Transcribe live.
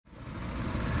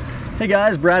Hey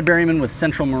guys, Brad Berryman with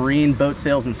Central Marine Boat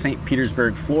Sales in St.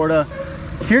 Petersburg, Florida.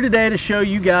 Here today to show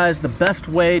you guys the best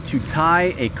way to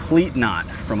tie a cleat knot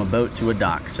from a boat to a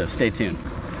dock, so stay tuned.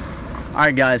 All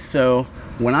right guys, so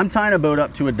when I'm tying a boat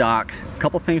up to a dock, a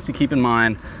couple things to keep in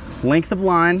mind: length of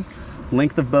line,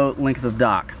 length of boat, length of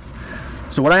dock.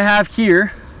 So what I have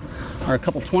here are a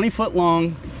couple 20-foot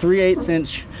long, 3/8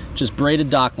 inch, just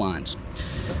braided dock lines.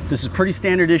 This is pretty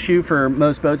standard issue for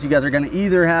most boats. You guys are going to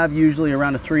either have usually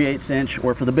around a 3/8 inch,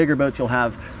 or for the bigger boats you'll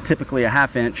have typically a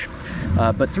 1/2 inch.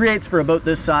 But 3/8 for a boat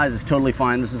this size is totally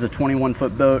fine. This is a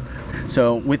 21-foot boat.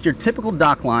 So with your typical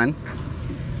dock line,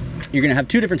 you're going to have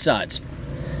two different sides.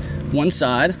 One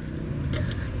side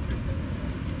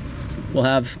will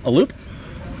have a loop,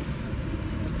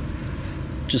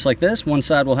 just like this. One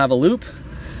side will have a loop,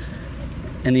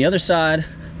 and the other side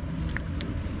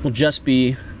will just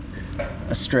be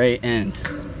a straight end,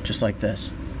 just like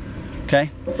this. Okay?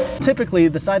 Typically,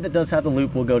 the side that does have the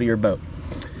loop will go to your boat.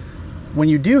 When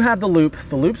you do have the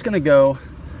loop's going to go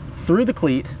through the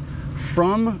cleat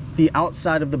from the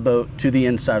outside of the boat to the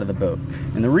inside of the boat.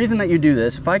 And the reason that you do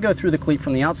this, if I go through the cleat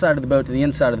from the outside of the boat to the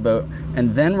inside of the boat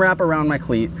and then wrap around my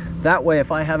cleat, that way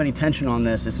if I have any tension on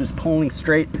this, it's just pulling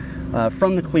straight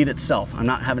from the cleat itself. I'm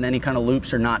not having any kind of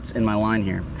loops or knots in my line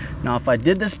here. Now if I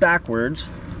did this backwards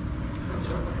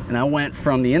and I went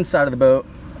from the inside of the boat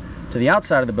to the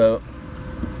outside of the boat,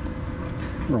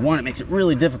 number one, it makes it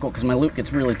really difficult because my loop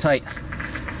gets really tight.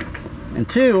 And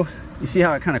two, you see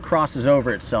how it kind of crosses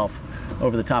over itself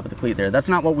over the top of the cleat there. That's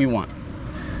not what we want.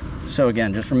 So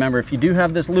again, just remember, if you do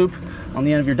have this loop on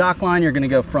the end of your dock line, you're going to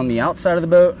go from the outside of the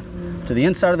boat to the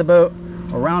inside of the boat,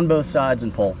 around both sides,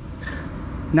 and pull.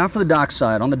 Now for the dock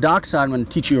side. On the dock side, I'm going to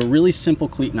teach you a really simple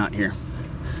cleat knot here.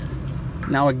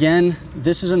 Now again,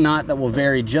 this is a knot that will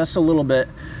vary just a little bit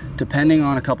depending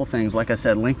on a couple things. Like I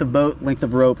said, length of boat, length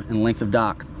of rope, and length of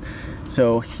dock.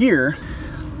 So here,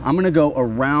 I'm going to go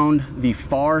around the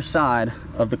far side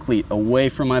of the cleat, away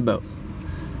from my boat.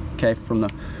 Okay, from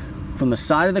the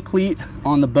side of the cleat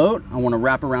on the boat, I want to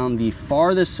wrap around the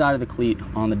farthest side of the cleat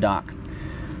on the dock.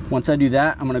 Once I do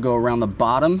that, I'm going to go around the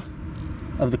bottom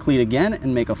of the cleat again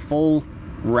and make a full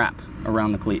wrap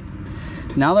around the cleat.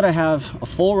 Now that I have a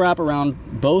full wrap around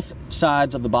both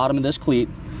sides of the bottom of this cleat,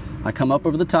 I come up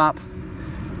over the top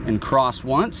and cross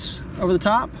once over the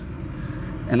top,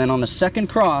 and then on the second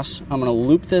cross, I'm going to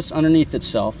loop this underneath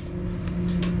itself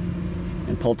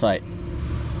and pull tight.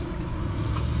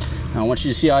 Now I want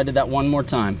you to see how I did that one more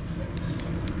time.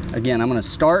 Again, I'm going to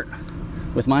start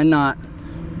with my knot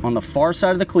on the far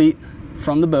side of the cleat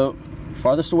from the boat,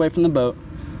 farthest away from the boat,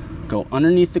 go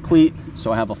underneath the cleat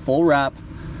so I have a full wrap,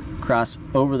 cross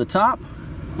over the top,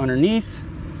 underneath,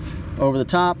 over the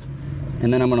top,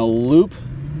 and then I'm going to loop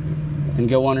and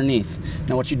go underneath.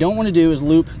 Now what you don't want to do is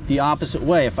loop the opposite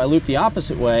way. If I loop the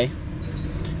opposite way,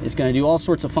 it's going to do all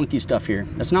sorts of funky stuff here.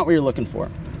 That's not what you're looking for.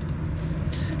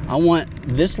 I want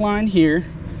this line here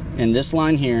and this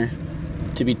line here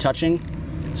to be touching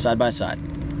side by side.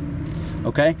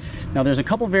 Okay? Now there's a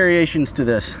couple variations to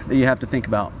this that you have to think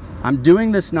about. I'm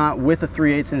doing this knot with a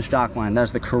 3/8 inch dock line.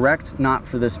 That's the correct knot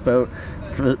for this boat,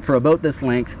 for a boat this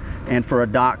length, and for a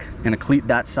dock and a cleat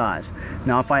that size.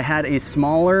 Now if I had a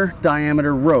smaller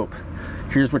diameter rope,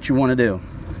 here's what you want to do.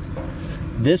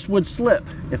 This would slip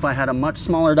if I had a much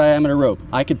smaller diameter rope.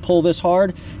 I could pull this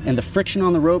hard and the friction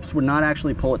on the ropes would not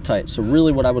actually pull it tight. So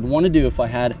really what I would want to do if I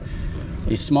had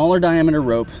a smaller diameter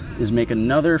rope is make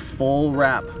another full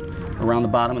wrap around the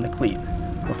bottom of the cleat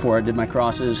before I did my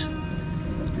crosses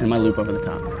and my loop over the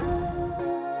top.